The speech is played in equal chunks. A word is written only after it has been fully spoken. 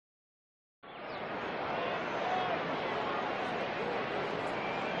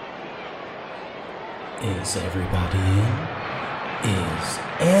Is everybody in? Is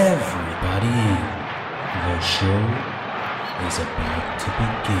everybody in? The show is about to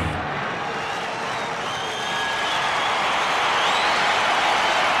begin.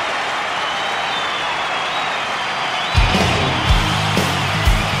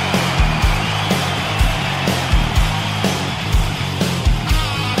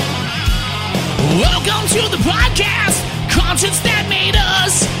 Welcome to the podcast, concerts that made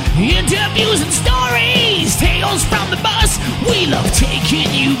us, interviews and stories, tales from the bus. We love taking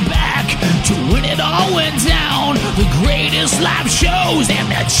you back to when it all went down. The greatest live shows and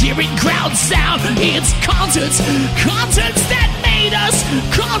that cheering crowd sound. It's concerts that made us,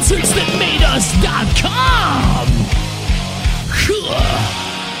 concertsthatmadeus.com.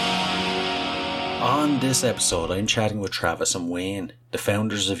 On this episode, I'm chatting with Travis and Wayne, the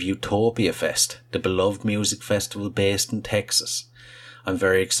founders of Utopia Fest, the beloved music festival based in Texas. I'm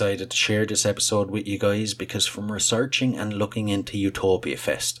very excited to share this episode with you guys because from researching and looking into Utopia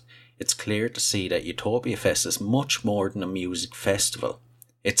Fest, it's clear to see that Utopia Fest is much more than a music festival.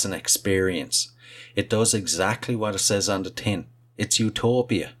 It's an experience. It does exactly what it says on the tin. It's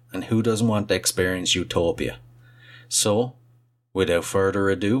Utopia, and who doesn't want to experience Utopia? So, without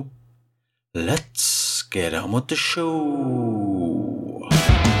further ado, let's get on with the show.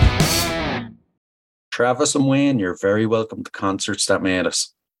 Travis and Wayne, you're very welcome to Concerts That Made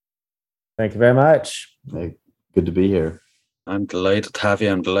Us. Thank you very much. Hey, good to be here. I'm delighted to have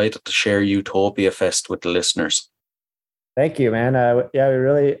you. I'm delighted to share Utopia Fest with the listeners. Thank you, man. We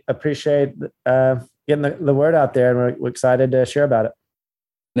really appreciate getting the word out there, and we're excited to share about it.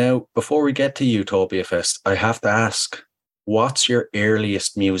 Now, before we get to Utopia Fest, I have to ask, what's your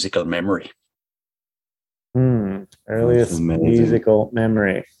earliest musical memory? Earliest musical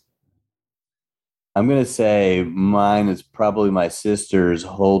memory. I'm going to say mine is probably my sisters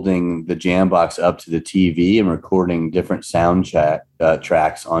holding the jam box up to the TV and recording different sound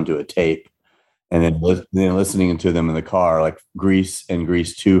tracks onto a tape, and then listening to them in the car. Like Grease and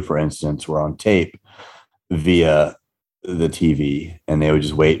Grease 2, for instance, were on tape via the TV, and they would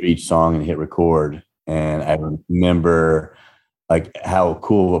just wait each song and hit record. And I remember like how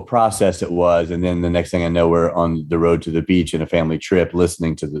cool of a process it was. And then the next thing I know, we're on the road to the beach in a family trip,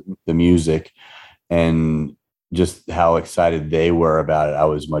 listening to the music, and just how excited they were about it. I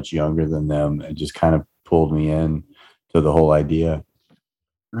was much younger than them. It just kind of pulled me in to the whole idea.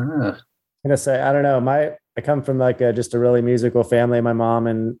 I'm gonna say, I don't know. I come from like just a really musical family. My mom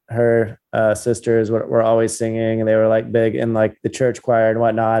and her sisters were always singing, and they were like big in like the church choir and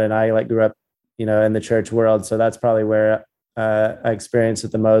whatnot. And I like grew up, in the church world. So that's probably where I experienced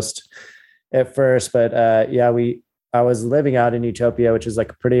it the most at first. But I was living out in Utopia, which is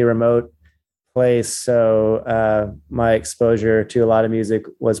like a pretty remote place. So my exposure to a lot of music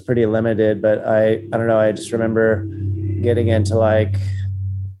was pretty limited. But I don't know. I just remember getting into like,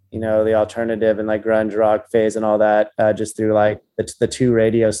 the alternative and like grunge rock phase and all that just through like the two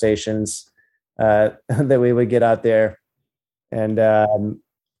radio stations that we would get out there. And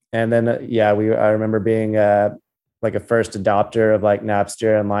then I remember being like a first adopter of like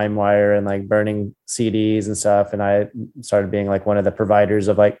Napster and LimeWire and like burning CDs and stuff. And I started being like one of the providers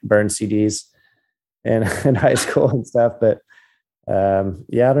of like burned CDs in high school and stuff. But I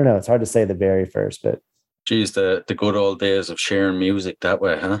don't know. It's hard to say the very first, but. Geez, the good old days of sharing music that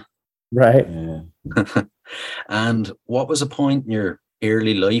way, huh? Right. Yeah. And what was a point in your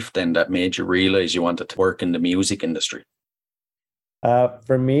early life then that made you realize you wanted to work in the music industry?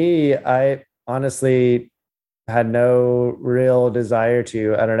 For me, I honestly had no real desire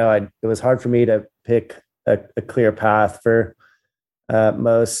to. I don't know. It was hard for me to pick a clear path for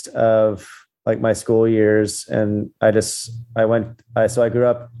most of like my school years, and so I grew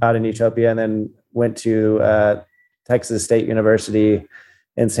up out in Utopia, and then went to Texas State University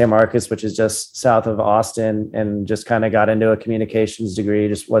in San Marcos, which is just south of Austin, and just kind of got into a communications degree.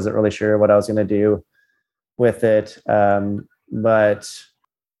 Just wasn't really sure what I was going to do with it. But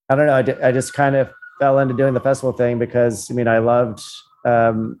I don't know. I just kind of fell into doing the festival thing because I loved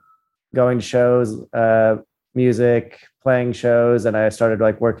going to shows, music, playing shows, and I started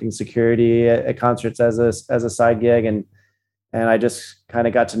like working security at concerts as a side gig, and I just kind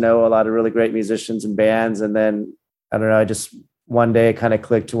of got to know a lot of really great musicians and bands. And then I don't know, I just one day kind of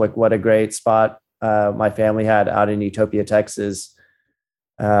clicked to like what a great spot my family had out in Utopia, Texas.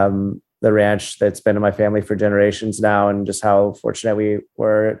 The ranch that's been in my family for generations now, and just how fortunate we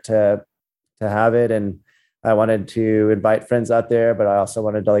were to have it. And I wanted to invite friends out there, but I also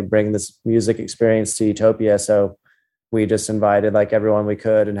wanted to like bring this music experience to Utopia. So we just invited like everyone we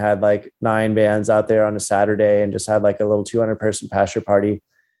could and had like 9 bands out there on a Saturday and just had like a little 200 person pasture party.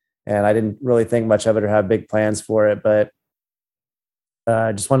 and I didn't really think much of it or have big plans for it, but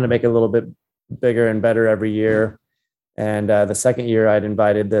I just wanted to make it a little bit bigger and better every year. And the second year, I'd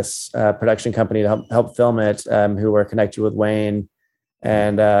invited this production company to help film it, who were connected with Wayne,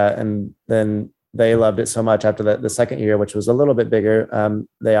 and then they loved it so much after the second year, which was a little bit bigger.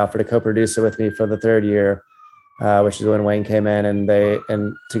 They offered to co-produce it with me for the third year, which is when Wayne came in,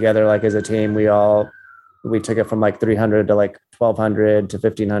 and together, like as a team, we took it from like 300 to like 1,200 to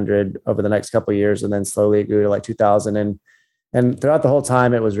 1,500 over the next couple of years, and then slowly it grew to like 2,000. And throughout the whole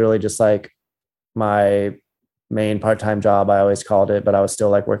time, it was really just like my main part-time job, I always called it, but I was still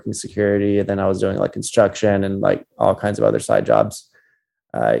like working security, and then I was doing like construction and like all kinds of other side jobs,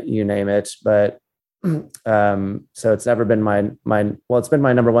 you name it. But so it's never been well, it's been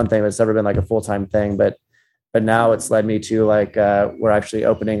my number one thing, but it's never been like a full-time thing. But now it's led me to like we're actually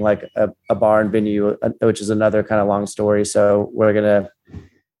opening like a bar and venue, which is another kind of long story. So we're gonna,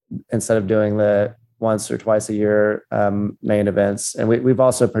 instead of doing the once or twice a year main events, and we've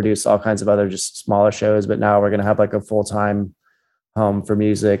also produced all kinds of other just smaller shows, but now we're going to have like a full-time home for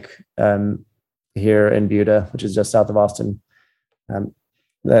music here in Buda, which is just south of Austin.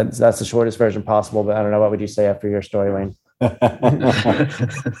 That's the shortest version possible, but I don't know, what would you say after your story, Wayne?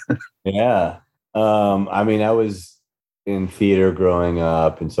 Yeah. I mean, I was in theater growing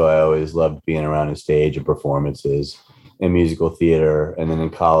up, and so I always loved being around a stage and performances in musical theater. And then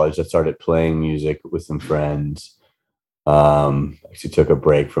in college, I started playing music with some friends. Actually took a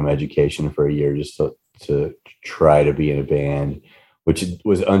break from education for a year just to try to be in a band, which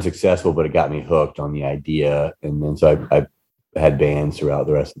was unsuccessful, but it got me hooked on the idea. And then so I had bands throughout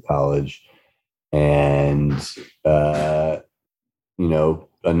the rest of college. And,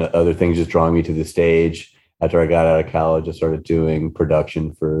 other things just drawing me to the stage. After I got out of college, I started doing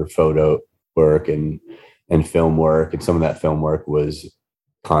production for photo work and film work. And some of that film work was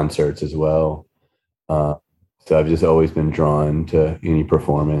concerts as well. So I've just always been drawn to any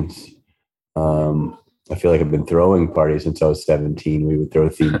performance. I feel like I've been throwing parties since I was 17. We would throw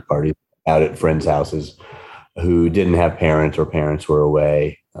theme parties out at friends' houses who didn't have parents or parents were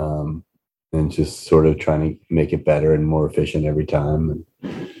away, and just sort of trying to make it better and more efficient every time.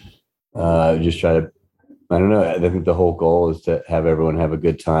 And just try to, I don't know, I think the whole goal is to have everyone have a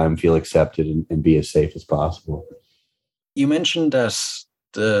good time, feel accepted, and be as safe as possible. You mentioned that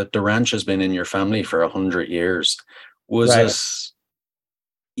the ranch has been in your family for 100 years. Was right.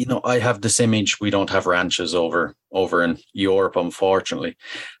 I have this image, we don't have ranches over in Europe, unfortunately,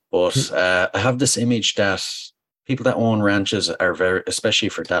 but I have this image that people that own ranches are very, especially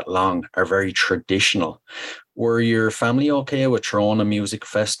for that long, are very traditional. Were your family okay with throwing a music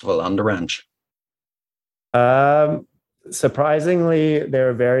festival on the ranch? Surprisingly, they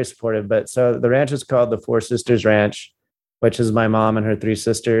were very supportive. But so the ranch is called the Four Sisters Ranch, which is my mom and her three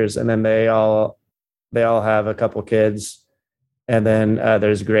sisters, and then they all have a couple kids, and then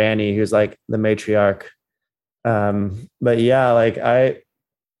there's Granny, who's like the matriarch. But yeah, like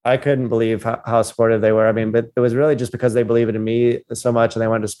I couldn't believe how supportive they were. I mean, but it was really just because they believed in me so much and they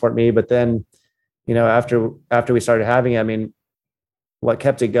wanted to support me. But then, after we started having it, I mean, what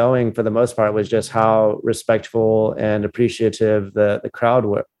kept it going for the most part was just how respectful and appreciative the crowd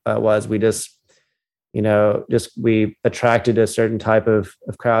was. We just, we attracted a certain type of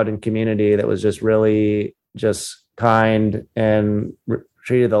crowd and community that was just really just kind and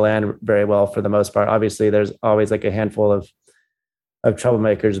treated the land very well for the most part. Obviously, there's always like a handful of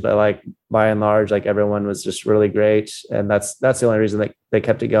troublemakers, but like by and large, like everyone was just really great. And that's the only reason they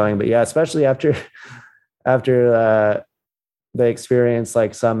kept it going. But yeah, especially after they experienced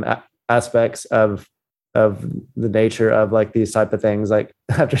like some aspects of the nature of like these type of things. Like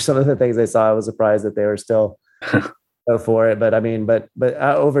after some of the things they saw, I was surprised that they were still go for it. But I mean, but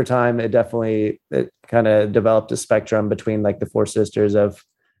over time, it kind of developed a spectrum between like the Four Sisters of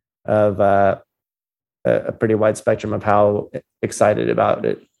a pretty wide spectrum of how excited about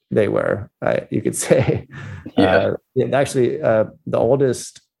it they were, you could say. Yeah. Actually, the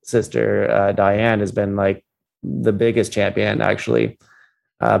oldest sister, Diane, has been like the biggest champion, actually.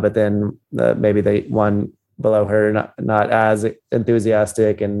 But then maybe the one below her, not as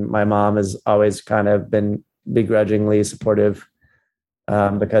enthusiastic. And my mom has always kind of been begrudgingly supportive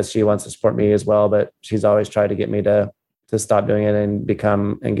because she wants to support me as well. But she's always tried to get me to stop doing it and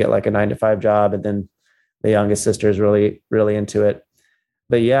get like a 9-to-5 job. And then the youngest sister is really, really into it.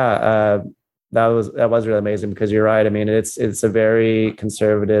 But yeah, that was really amazing because you're right. I mean, it's a very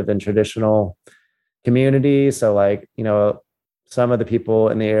conservative and traditional community. So like, some of the people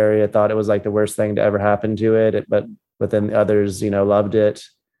in the area thought it was like the worst thing to ever happen to it, but then others, loved it.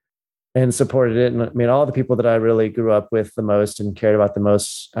 and supported it. And I mean, all the people that I really grew up with the most and cared about the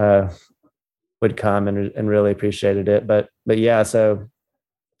most would come and really appreciated it. But yeah, so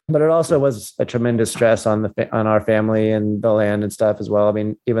but it also was a tremendous stress on on our family and the land and stuff as well. I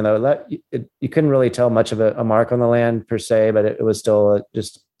mean, even though you couldn't really tell much of a mark on the land per se, but it was still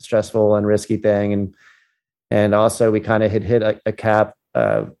just stressful and risky thing. And also we kind of had hit a cap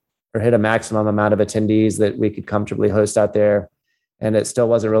or hit a maximum amount of attendees that we could comfortably host out there, and it still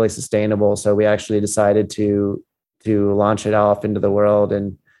wasn't really sustainable. So we actually decided to launch it off into the world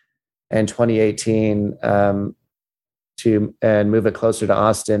in 2018. And move it closer to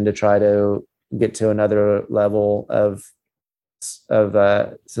Austin to try to get to another level of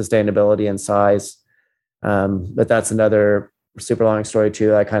sustainability and size. But that's another super long story too.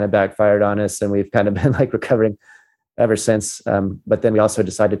 That kind of backfired on us, and we've kind of been like recovering ever since. But then we also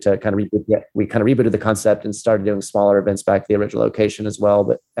decided to kind of rebooted the concept and started doing smaller events back at the original location as well.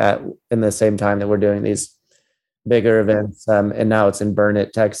 But in the same time that we're doing these bigger events, and now it's in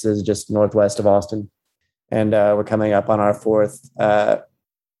Burnet, Texas, just northwest of Austin. And we're coming up on our 4th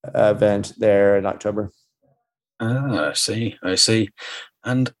event there in October. I see.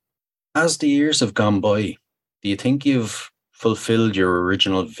 And as the years have gone by, do you think you've fulfilled your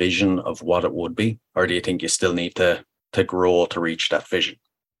original vision of what it would be? Or do you think you still need to grow to reach that vision?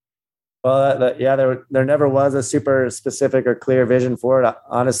 Well, yeah, there never was a super specific or clear vision for it.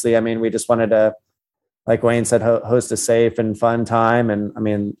 Honestly, I mean, we just wanted to, like Wayne said, host a safe and fun time. And I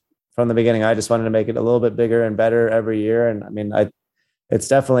mean, from the beginning, I just wanted to make it a little bit bigger and better every year. And I mean, it's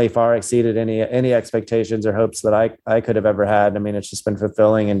definitely far exceeded any expectations or hopes that I could have ever had. I mean, it's just been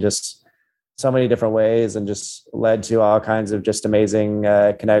fulfilling in just so many different ways, and just led to all kinds of just amazing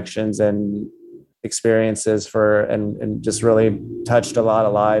connections and experiences and just really touched a lot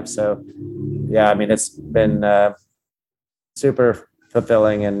of lives. So yeah, I mean, it's been super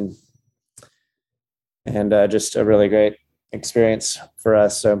fulfilling and just a really great experience for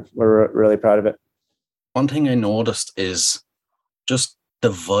us. So we're really proud of it. One thing I noticed is just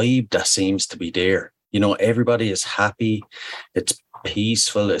the vibe that seems to be there. You know, everybody is happy. It's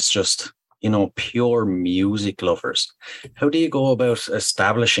peaceful. It's just, you know, pure music lovers. How do you go about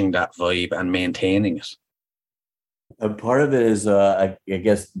establishing that vibe and maintaining it? A part of it is, I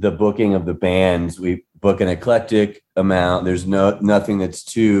guess, the booking of the bands. We book an eclectic amount. There's nothing that's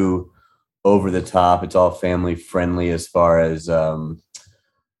too over the top. It's all family friendly as far as the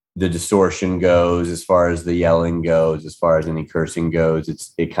distortion goes, as far as the yelling goes, as far as any cursing goes.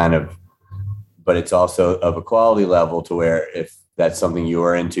 But it's also of a quality level to where if that's something you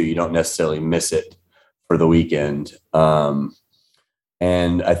are into, you don't necessarily miss it for the weekend. And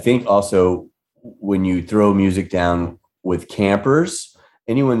I think also when you throw music down with campers,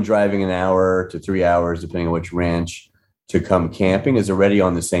 anyone driving an hour to 3 hours, depending on which ranch, to come camping is already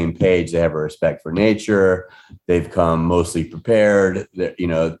on the same page. They have a respect for nature. They've come mostly prepared.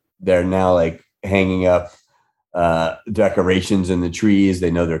 They're now like hanging up decorations in the trees. They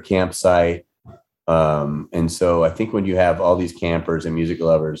know their campsite. And so I think when you have all these campers and music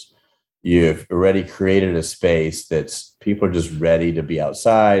lovers, you've already created a space that's people are just ready to be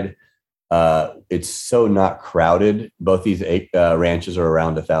outside. It's so not crowded. Both these ranches are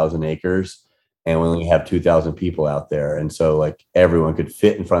around 1,000 acres. And we only have 2,000 people out there. And so like everyone could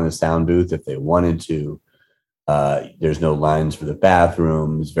fit in front of the sound booth if they wanted to. There's no lines for the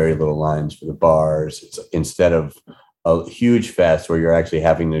bathrooms, very little lines for the bars. It's instead of a huge fest where you're actually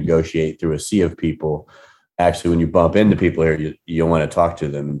having to negotiate through a sea of people. Actually, when you bump into people here, you want to talk to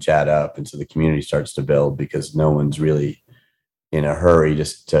them and chat up. And so the community starts to build because no one's really in a hurry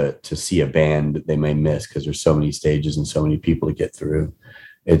just to see a band that they may miss because there's so many stages and so many people to get through.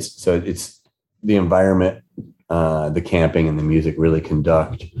 It's the environment, the camping and the music really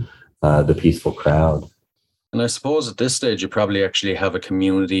conduct the peaceful crowd. And I suppose at this stage, you probably actually have a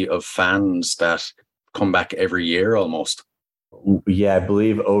community of fans that come back every year almost. Yeah, I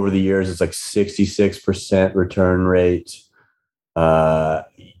believe over the years, it's like 66% return rate.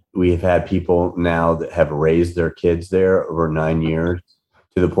 We've had people now that have raised their kids there over 9 years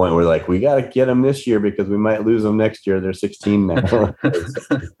to the point where like, we got to get them this year because we might lose them next year. They're 16 now.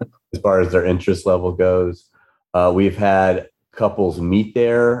 As far as their interest level goes. We've had couples meet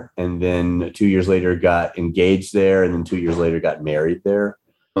there and then 2 years later got engaged there and then 2 years later got married there.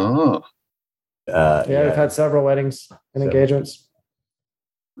 Oh. We've had several weddings and engagements.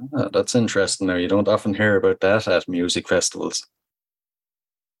 That's interesting. Now, you don't often hear about that at music festivals.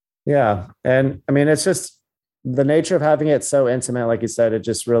 Yeah. And I mean, it's just the nature of having it so intimate, like you said, it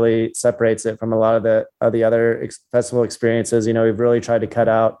just really separates it from a lot of the other festival experiences. You know, we've really tried to cut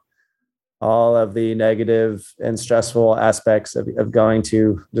out all of the negative and stressful aspects of going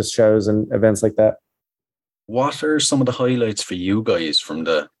to just shows and events like that. What are some of the highlights for you guys from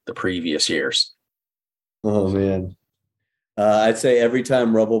the previous years? Oh man, I'd say every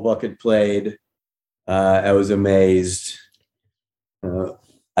time Rubble Bucket played, I was amazed.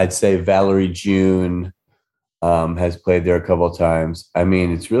 I'd say Valerie June has played there a couple of times. I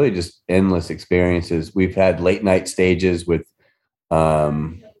mean, it's really just endless experiences. We've had late night stages with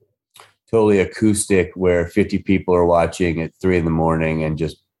totally acoustic where 50 people are watching at 3 a.m. and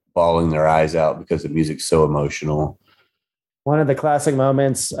just bawling their eyes out because the music's so emotional. One of the classic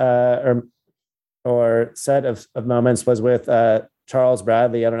moments or set of moments was with Charles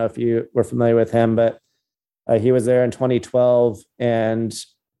Bradley. I don't know if you were familiar with him, but he was there in 2012. And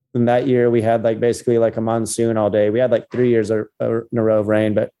in that year, we had like basically like a monsoon all day. We had like 3 years in a row of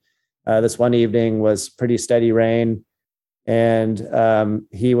rain, but this one evening was pretty steady rain. And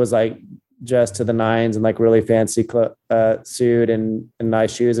he was like dressed to the nines and like really fancy suit and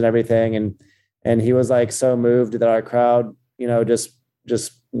nice shoes and everything. And he was like so moved that our crowd,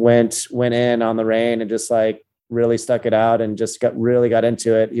 just went in on the rain and just like really stuck it out and just got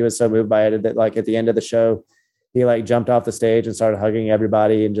into it. He was so moved by it that like at the end of the show, he like jumped off the stage and started hugging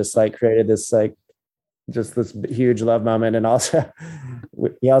everybody and just like created this like just this huge love moment. And also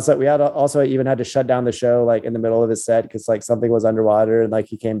we had even had to shut down the show like in the middle of his set because like something was underwater and like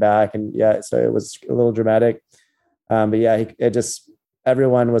he came back and so it was a little dramatic. But yeah,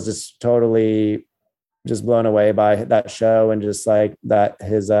 everyone was just totally just blown away by that show and just like that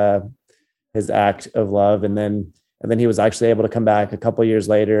his act of love. And then he was actually able to come back a couple of years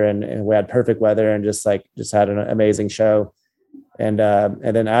later and we had perfect weather and just had an amazing show. And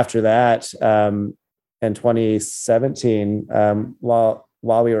then after that, in 2017, while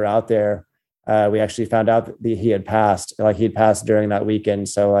we were out there, we actually found out that he had passed. Like he'd passed during that weekend.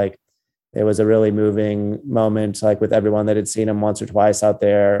 So like it was a really moving moment, like with everyone that had seen him once or twice out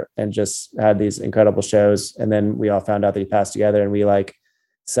there and just had these incredible shows. And then we all found out that he passed together, and we like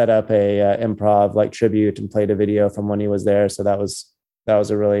set up a improv like tribute and played a video from when he was there. So that was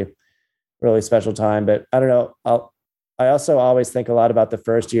a really, really special time. But I don't know. I also always think a lot about the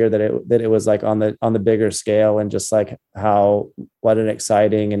first year that it was like on the bigger scale and just like what an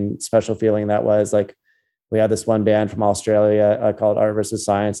exciting and special feeling that was. Like we had this one band from Australia called Art versus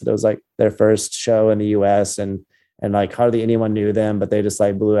Science. And it was like their first show in the US and like hardly anyone knew them, but they just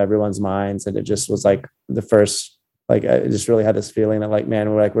like blew everyone's minds. And it just was like the first, like, I just really had this feeling that like,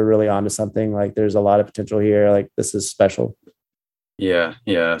 man, we're really onto something. Like there's a lot of potential here. Like this is special. Yeah.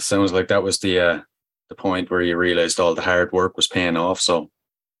 Sounds like that was the point where you realized all the hard work was paying off. So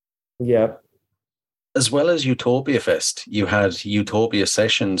yeah. As well as Utopia Fest, you had Utopia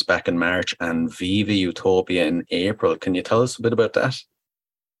Sessions back in March and Viva Utopia in April. Can you tell us a bit about that?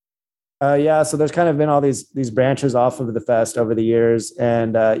 Yeah, so there's kind of been all these branches off of the fest over the years,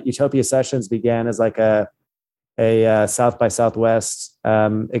 and Utopia Sessions began as like a South by Southwest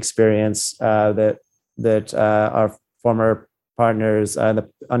experience that our former partners, the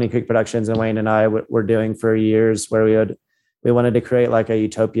Onion Creek Productions and Wayne and I were doing for years, where we wanted to create like a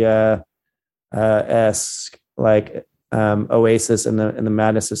Utopia esque like oasis in the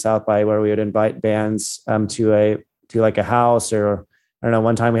madness of South by, where we would invite bands to like a house, or I don't know,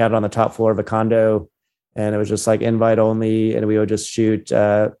 one time we had it on the top floor of a condo and it was just like invite only, and we would just shoot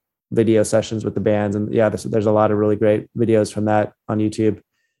video sessions with the bands. And yeah, there's a lot of really great videos from that on YouTube.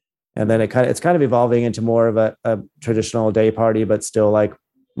 And then it's kind of evolving into more of a traditional day party, but still like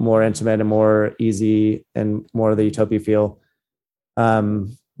more intimate and more easy and more of the Utopia feel.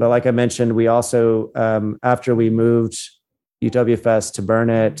 But like I mentioned, we also, after we moved Utopia Fest to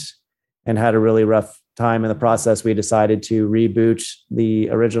Burnet and had a really rough time in the process, we decided to reboot the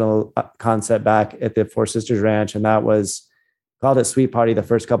original concept back at the Four Sisters Ranch. And that was called it Sweet Party the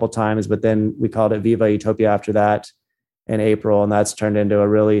first couple times, but then we called it Viva Utopia after that in April. And that's turned into a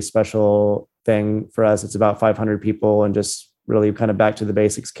really special thing for us. It's about 500 people and just really kind of back to the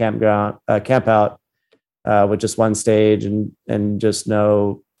basics camp out with just one stage and just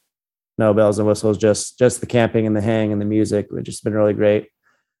no bells and whistles, just the camping and the hang and the music, which has been really great.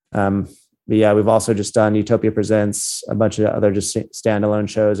 But yeah, we've also just done Utopia Presents, a bunch of other just standalone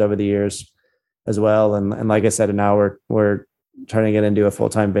shows over the years as well. And like I said, now we're turning it into a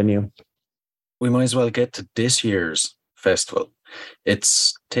full-time venue. We might as well get to this year's festival.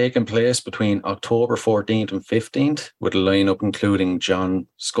 It's taking place between October 14th and 15th with a lineup including John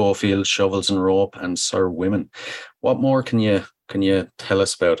Scofield, Shovels and Rope, and Sir Women. What more can you tell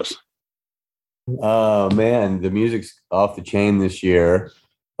us about it? Oh man, the music's off the chain this year.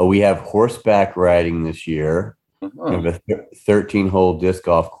 We have horseback riding this year. We have a 13-hole disc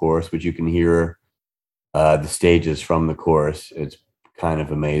golf course, which you can hear the stages from the course. It's kind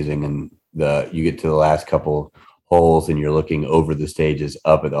of amazing, and you get to the last couple holes, and you're looking over the stages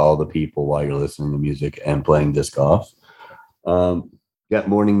up at all the people while you're listening to music and playing disc golf. Got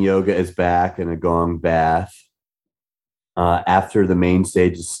morning yoga is back and a gong bath. After the main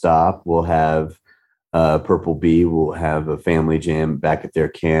stages stop, we'll have Purple Bee will have a family jam back at their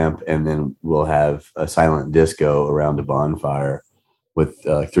camp, and then we'll have a silent disco around a bonfire with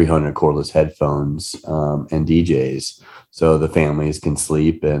 300 cordless headphones and DJs, so the families can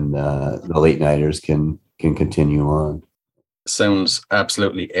sleep and the late nighters can continue on. Sounds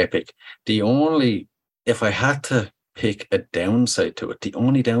absolutely epic. If I had to pick a downside to it, the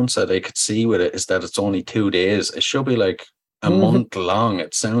only downside I could see with it is that it's only 2 days. It should be like a month long.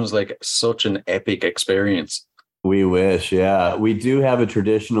 It sounds like such an epic experience. We wish, yeah. We do have a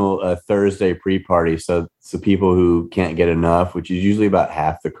traditional Thursday pre-party, so people who can't get enough, which is usually about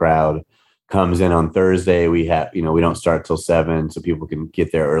half the crowd, comes in on Thursday. We don't start till 7, so people can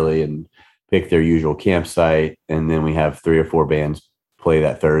get there early and pick their usual campsite, and then we have 3 or 4 bands play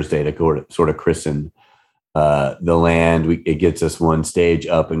that Thursday to sort of christen the land. It gets us one stage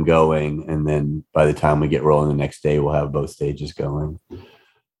up and going, and then by the time we get rolling the next day, we'll have both stages going.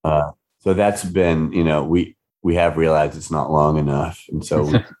 So that's been, we have realized it's not long enough, and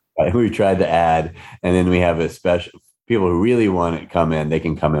so we tried to add. And then we have a special people who really want to come in. They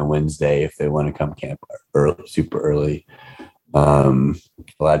can come in Wednesday if they want to come camp early, super early. A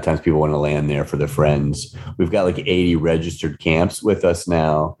lot of times people want to land there for their friends. We've got like 80 registered camps with us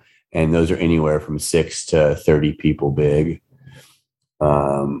now, and those are anywhere from 6 to 30 people big.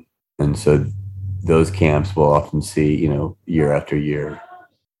 And so those camps we'll often see, year after year.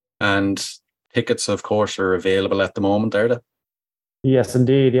 And tickets, of course, are available at the moment, are they? Yes,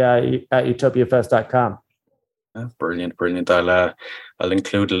 indeed. Yeah, at utopiafest.com. Brilliant. I'll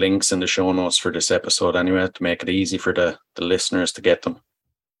include the links in the show notes for this episode anyway to make it easy for the listeners to get them.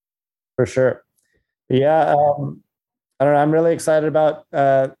 For sure. Yeah, I don't know. I'm really excited about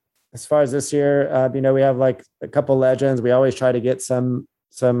as far as this year. We have like a couple legends. We always try to get some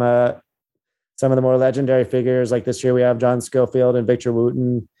of the more legendary figures. Like this year, we have John Schofield and Victor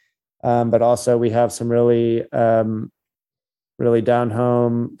Wooten, but also we have some really down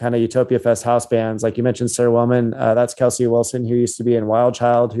home kind of Utopia Fest house bands. Like you mentioned, Sir Woman, that's Kelsey Wilson, who used to be in Wild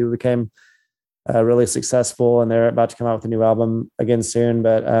Child, who became really successful, and they're about to come out with a new album again soon.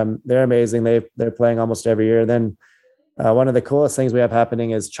 But they're amazing. They're playing almost every year. Then one of the coolest things we have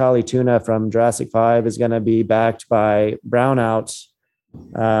happening is Charlie Tuna from Jurassic 5 is going to be backed by Brownout,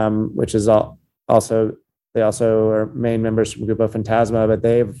 which is also are main members from Grupo Fantasma, but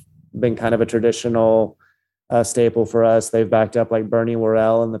they've been kind of a traditional staple for us. They've backed up like Bernie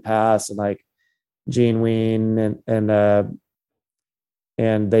Worrell in the past, and like Gene Ween,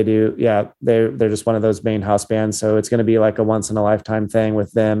 and they do, they're just one of those main house bands. So it's going to be like a once in a lifetime thing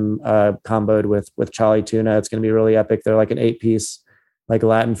with them, comboed with Charlie Tuna. It's going to be really epic. They're like an 8-piece, like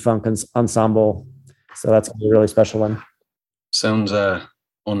Latin funk ensemble. So that's going to be a really special one. Sounds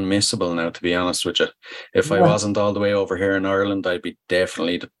unmissable now, to be honest with you. If I wasn't all the way over here in Ireland, I'd be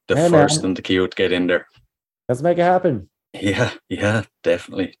definitely the first in the queue to get in there. Let's make it happen. Yeah,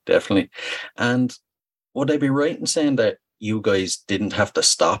 definitely. And would I be right in saying that you guys didn't have to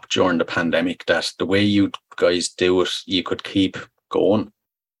stop during the pandemic, that the way you guys do it, you could keep going?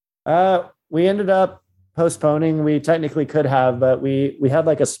 We ended up postponing. We technically could have, but we had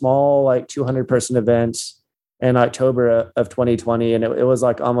like a small, like 200 person event in October of 2020. And it was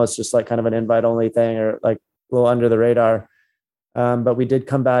like almost just like kind of an invite only thing, or like a little under the radar. But we did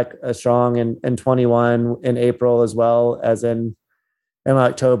come back strong in 21 in April, as well as in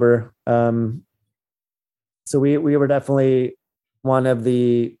October. So we were definitely one of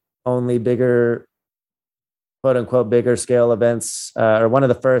the only bigger, quote unquote, bigger scale events, or one of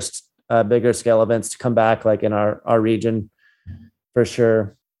the first bigger scale events to come back, like in our region, for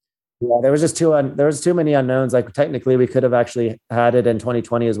sure. Yeah, there was too many unknowns. Like technically we could have actually had it in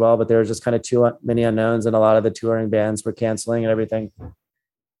 2020 as well, but there was just kind of too many unknowns, and a lot of the touring bands were canceling and everything.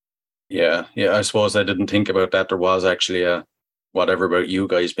 Yeah. I suppose I didn't think about that. There was actually whatever about you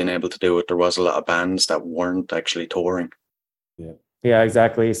guys being able to do it, there was a lot of bands that weren't actually touring. Yeah,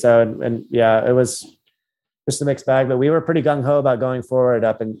 exactly. So, and it was just a mixed bag, but we were pretty gung-ho about going forward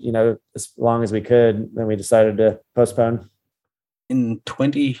up and, as long as we could. Then we decided to postpone. In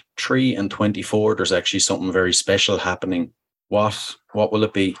 23 and 24, there's actually something very special happening. What will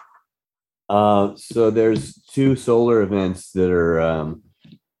it be? So there's 2 solar events that are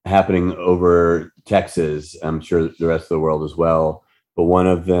happening over Texas. I'm sure the rest of the world as well. but one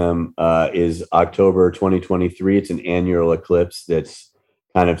of them is October 2023. It's an annual eclipse that's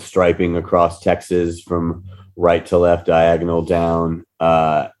kind of striping across Texas from right to left, diagonal down.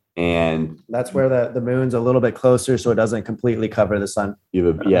 And that's where the moon's a little bit closer, so it doesn't completely cover the sun. You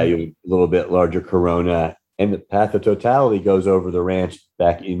have you have a little bit larger corona, and the path of totality goes over the ranch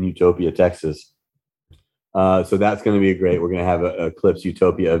back in Utopia, Texas. So that's going to be great. We're going to have a Eclipse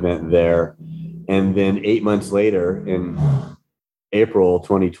Utopia event there. And then 8 months later, in April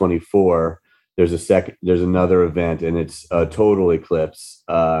 2024, there's another event, and it's a total eclipse.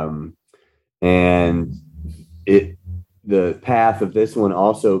 And the path of this one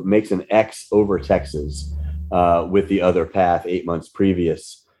also makes an X over Texas with the other path 8 months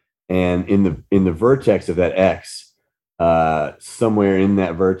previous. And in the vertex of that X, somewhere in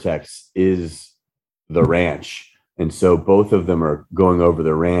that vertex is the ranch. And so both of them are going over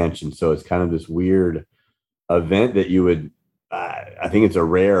the ranch. And so it's kind of this weird event that you would, I think it's a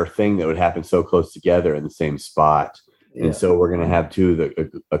rare thing that would happen so close together in the same spot. Yeah. And so we're going to have two of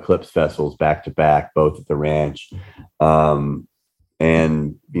the eclipse festivals back to back, both at the ranch.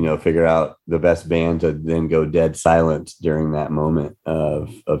 And, figure out the best band to then go dead silent during that moment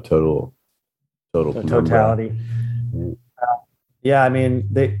of total totality. Yeah. I mean,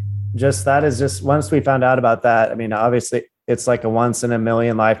 that is just, once we found out about that, I mean, obviously it's like a once in a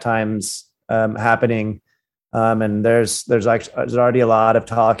million lifetimes happening. And there's already a lot of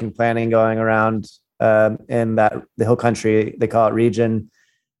talk and planning going around in the Hill Country, they call it region,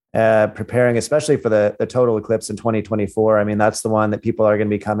 preparing especially for the total eclipse in 2024. I mean, that's the one that people are going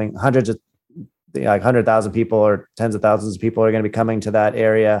to be coming, 100,000 people or tens of thousands of people are going to be coming to that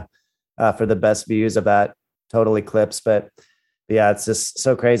area for the best views of that total eclipse. But yeah, it's just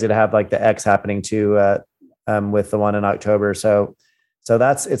so crazy to have like the X happening too with the one in October. So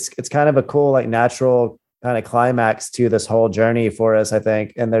that's it's kind of a cool like natural kind of climax to this whole journey for us, I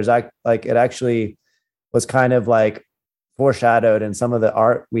think. And there's like it actually was kind of like foreshadowed in some of the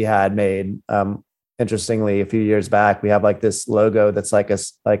art we had made. Interestingly, a few years back, we have like this logo that's like a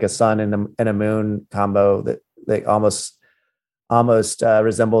sun and a moon combo that almost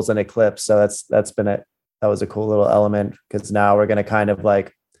resembles an eclipse. So that was a cool little element, because now we're going to kind of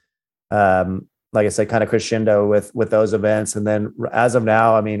like I said, kind of crescendo with those events. And then as of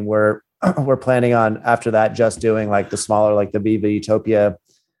now, I mean, we're planning on after that just doing like the smaller, like the Viva Utopia,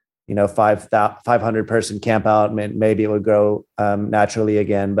 500 person camp out. Maybe it would grow naturally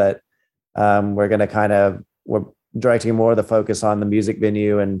again, but we're going to we're directing more of the focus on the music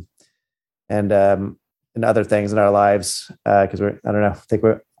venue and other things in our lives. Cause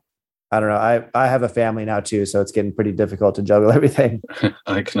I have a family now too, so it's getting pretty difficult to juggle everything.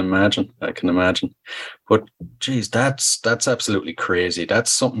 I can imagine. But geez, that's absolutely crazy.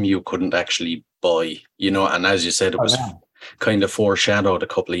 That's something you couldn't actually buy, and as you said, it was kind of foreshadowed a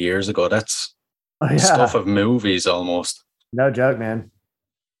couple of years ago. That's stuff of movies almost. No joke, man.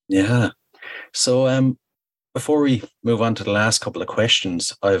 Yeah. So before we move on to the last couple of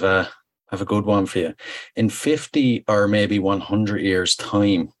questions, I've a good one for you. In 50 or maybe 100 years'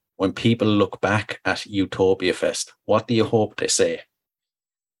 time, when people look back at Utopia Fest, what do you hope they say?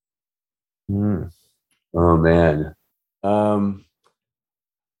 Oh, man.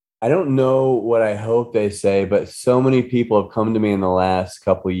 I don't know what I hope they say, but so many people have come to me in the last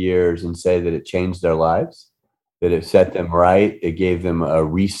couple of years and say that it changed their lives, that it set them right. It gave them a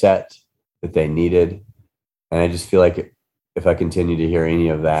reset that they needed. And I just feel like if I continue to hear any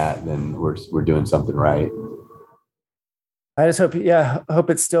of that, then we're doing something right. I just hope,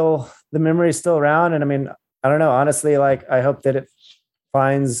 it's still, the memory is still around. And I mean, I don't know, honestly, like I hope that it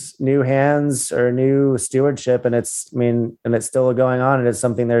finds new hands or new stewardship, and it's still going on. And it's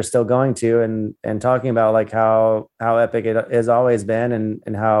something they're still going to and talking about like how epic it has always been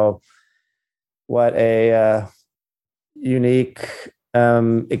and how, what a unique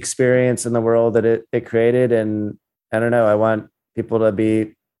experience in the world that it created. And I don't know, I want people to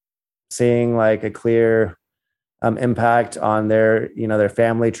be seeing like a clear impact on their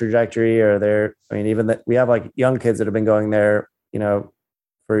family trajectory or even that we have like young kids that have been going there,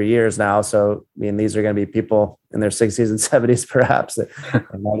 for years now. So, these are going to be people in their 60s and 70s, perhaps. And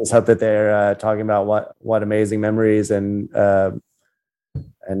I just hope that they're talking about what amazing memories and times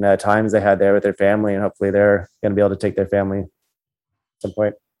they had there with their family. And hopefully they're going to be able to take their family at some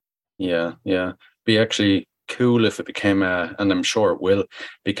point. Yeah. Be actually cool if it became and I'm sure it will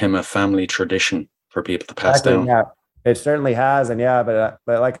become a family tradition for people to pass down. Yeah, it certainly has. And but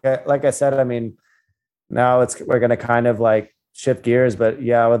like I said, now we're going to kind of like shift gears, but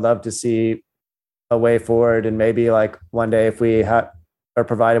I would love to see a way forward. And maybe like one day if we are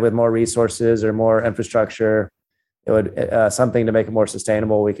provided with more resources or more infrastructure, it would something to make it more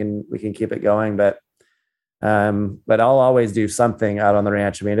sustainable. We can keep it going, but I'll always do something out on the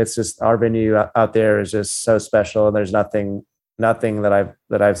ranch. I mean, it's just our venue out there is just so special, and there's nothing that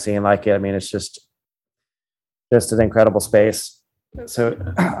I've seen like it. I mean, it's just an incredible space. So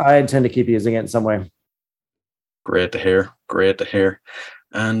I intend to keep using it in some way. Great to hear. Great to hear.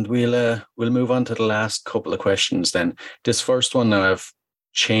 And we'll move on to the last couple of questions then. This first one now, I've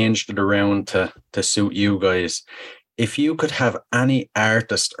changed it around to suit you guys. If you could have any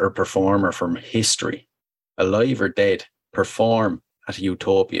artist or performer from history, alive or dead, perform at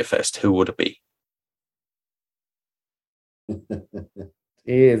Utopia Fest, who would it be?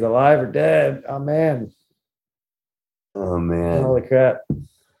 He is alive or dead. Oh man. Holy crap.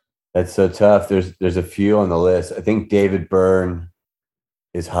 That's so tough. There's a few on the list. I think David Byrne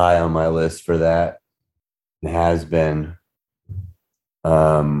is high on my list for that. It has been.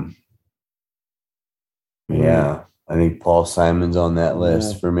 Yeah. I think Paul Simon's on that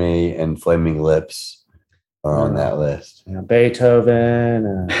list for me, and Flaming Lips are on that list.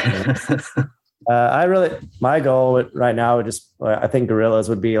 Beethoven. My goal right now would I think Gorillaz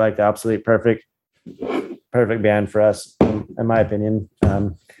would be like the absolute perfect band for us, in my opinion.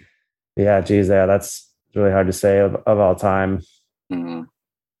 That's really hard to say of all time. Mm-hmm.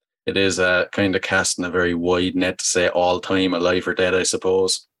 It is kind of casting a very wide net to say all time, alive or dead, I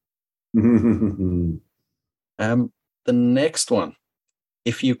suppose. The next one,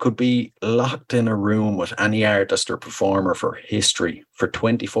 if you could be locked in a room with any artist or performer for history for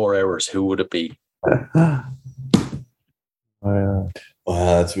 24 hours, who would it be? Wow,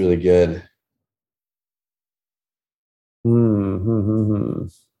 that's really good.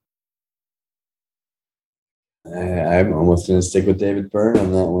 I'm almost going to stick with David Byrne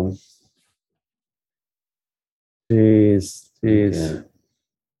on that one. Jeez. Yeah.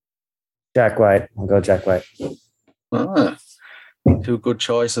 Jack White. I'll go Jack White. Two good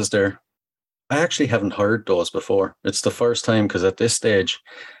choices there. I actually haven't heard those before. It's the first time, because at this stage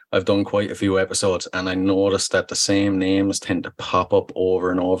I've done quite a few episodes and I noticed that the same names tend to pop up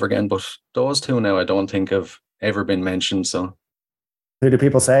over and over again. But those two now I don't think have ever been mentioned. So who do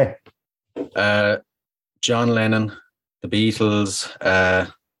people say? John Lennon, the Beatles, I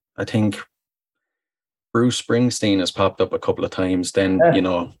think Bruce Springsteen has popped up a couple of times. Then,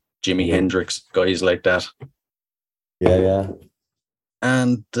 Jimi Hendrix, guys like that. Yeah.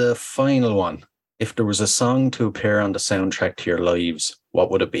 And the final one, if there was a song to appear on the soundtrack to your lives, what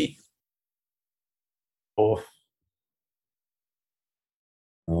would it be? Oh,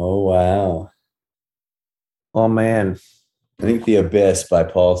 wow. Oh, man. I think The Abyss by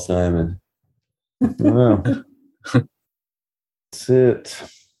Paul Simon. Wow. That's it.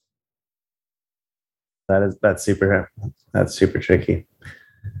 That's super tricky.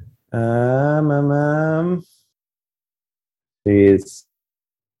 Jeez.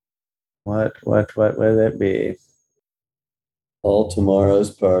 What would it be? All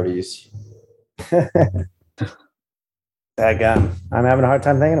Tomorrow's Parties. Daggum. I'm having a hard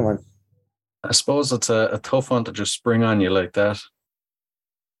time thinking of one. I suppose it's a tough one to just spring on you like that.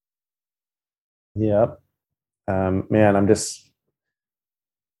 Yep. Man, I'm one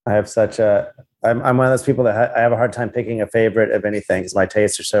of those people that I have a hard time picking a favorite of anything because my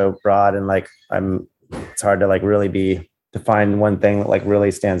tastes are so broad, and it's hard to to find one thing that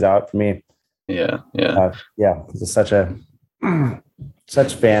really stands out for me. Yeah. It's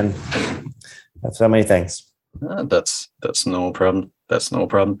such fan of so many things. That's no problem. That's no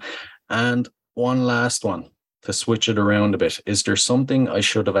problem. And one last one to switch it around a bit. Is there something I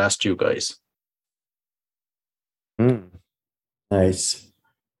should have asked you guys? Nice. I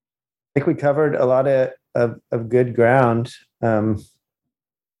think we covered a lot of good ground. I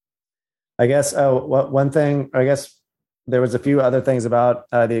guess one thing, I guess there was a few other things about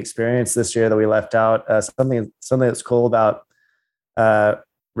the experience this year that we left out. Something that's cool about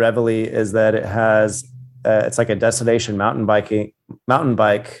Reveille is that it has it's like a destination mountain bike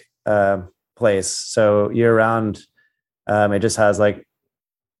place. So year round, it just has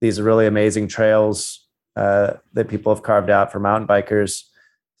these really amazing trails that people have carved out for mountain bikers.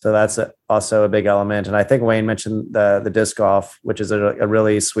 So that's also a big element. And I think Wayne mentioned the disc golf, which is a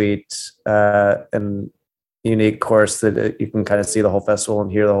really sweet and unique course that you can kind of see the whole festival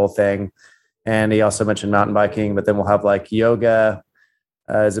and hear the whole thing. And he also mentioned mountain biking, but then we'll have yoga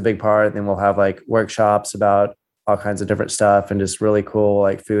is a big part. And then we'll have workshops about all kinds of different stuff and just really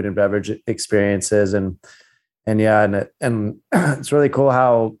cool food and beverage experiences. And it's really cool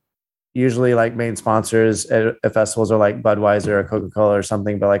how usually main sponsors at festivals are Budweiser or Coca-Cola or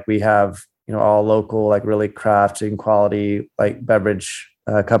something, but we have all local really craft and quality beverage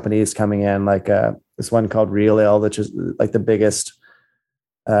companies coming in. this one called Real Ale, which is like the biggest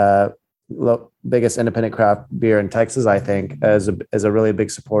independent craft beer in Texas, I think, as a really big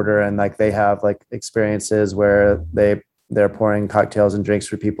supporter. And like they have like experiences where they're pouring cocktails and drinks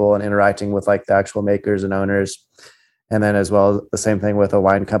for people and interacting with like the actual makers and owners. And then as well, the same thing with a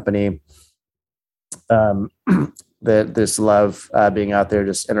wine company. That just love being out there,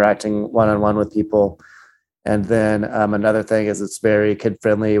 just interacting one-on-one with people. And then another thing is it's very kid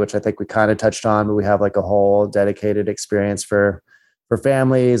friendly, which I think we kind of touched on, but we have like a whole dedicated experience for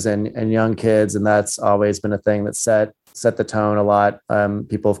families and young kids. And that's always been a thing that set the tone a lot.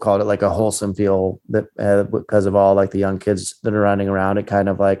 People have called it like a wholesome feel that because of all like the young kids that are running around, it kind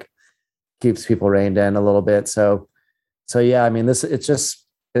of like keeps people reined in a little bit. So yeah, I mean, it's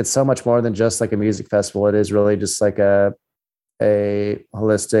so much more than just like a music festival. It is really just like a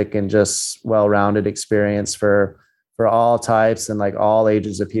holistic and just well-rounded experience for all types and like all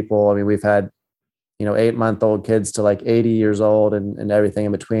ages of people. I mean, we've had, 8-month-old kids to like 80 years old and everything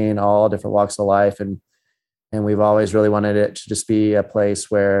in between, all different walks of life. And we've always really wanted it to just be a place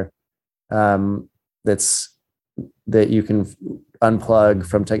where that you can unplug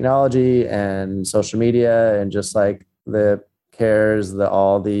from technology and social media and just like the cares,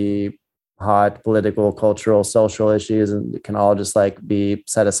 all the hot political, cultural, social issues, and it can all just like be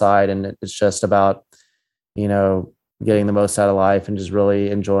set aside. And it's just about, getting the most out of life and just really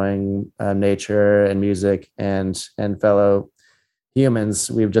enjoying nature and music and fellow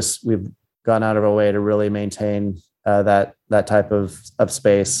humans. We've gone out of our way to really maintain that type of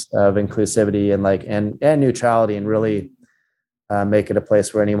space of inclusivity and like and neutrality, and really make it a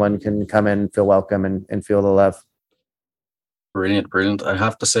place where anyone can come in, feel welcome, and feel the love. Brilliant. I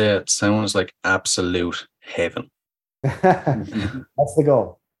have to say, it sounds like absolute heaven. That's the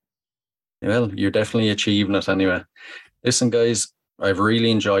goal. Well, you're definitely achieving it anyway. Listen, guys, I've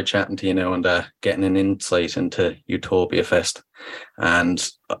really enjoyed chatting to you now and getting an insight into Utopia Fest. And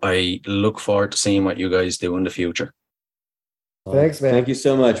I look forward to seeing what you guys do in the future. Thanks, man. Thank you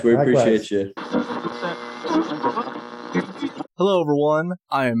so much. We appreciate you. Hello, everyone.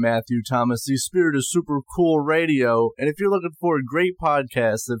 I am Matthew Thomas, the spirit of Super Cool Radio, and if you're looking for a great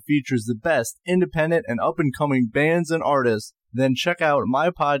podcast that features the best independent and up-and-coming bands and artists, then check out my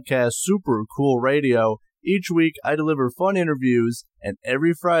podcast, Super Cool Radio. Each week, I deliver fun interviews, and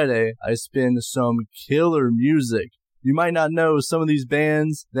every Friday, I spin some killer music. You might not know some of these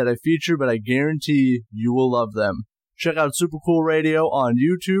bands that I feature, but I guarantee you will love them. Check out Super Cool Radio on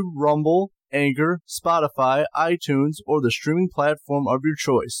YouTube, Rumble, Anchor, Spotify, iTunes, or the streaming platform of your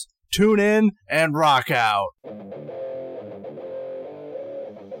choice. Tune in and rock out.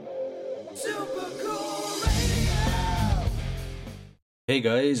 Hey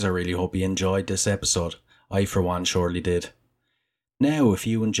guys, I really hope you enjoyed this episode. I, for one, surely did. Now, if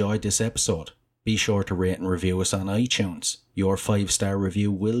you enjoyed this episode, be sure to rate and review us on iTunes. Your 5-star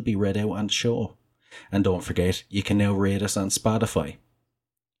review will be read out on the show. And don't forget, you can now rate us on Spotify.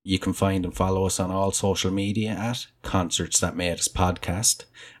 You can find and follow us on all social media at Concerts That Made Us Podcast.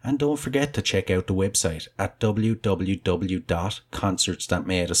 And don't forget to check out the website at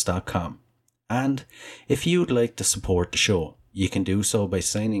www.concertsthatmadeus.com. And if you'd like to support the show, you can do so by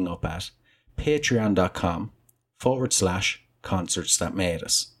signing up at patreon.com/Concerts That Made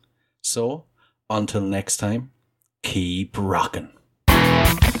Us. So, until next time, keep rocking.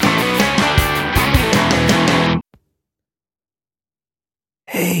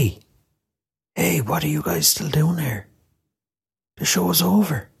 Hey, what are you guys still doing here? The show's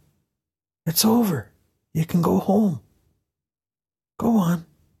over. It's over. You can go home. Go on.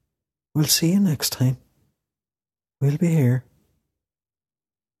 We'll see you next time. We'll be here.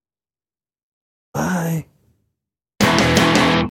 Bye.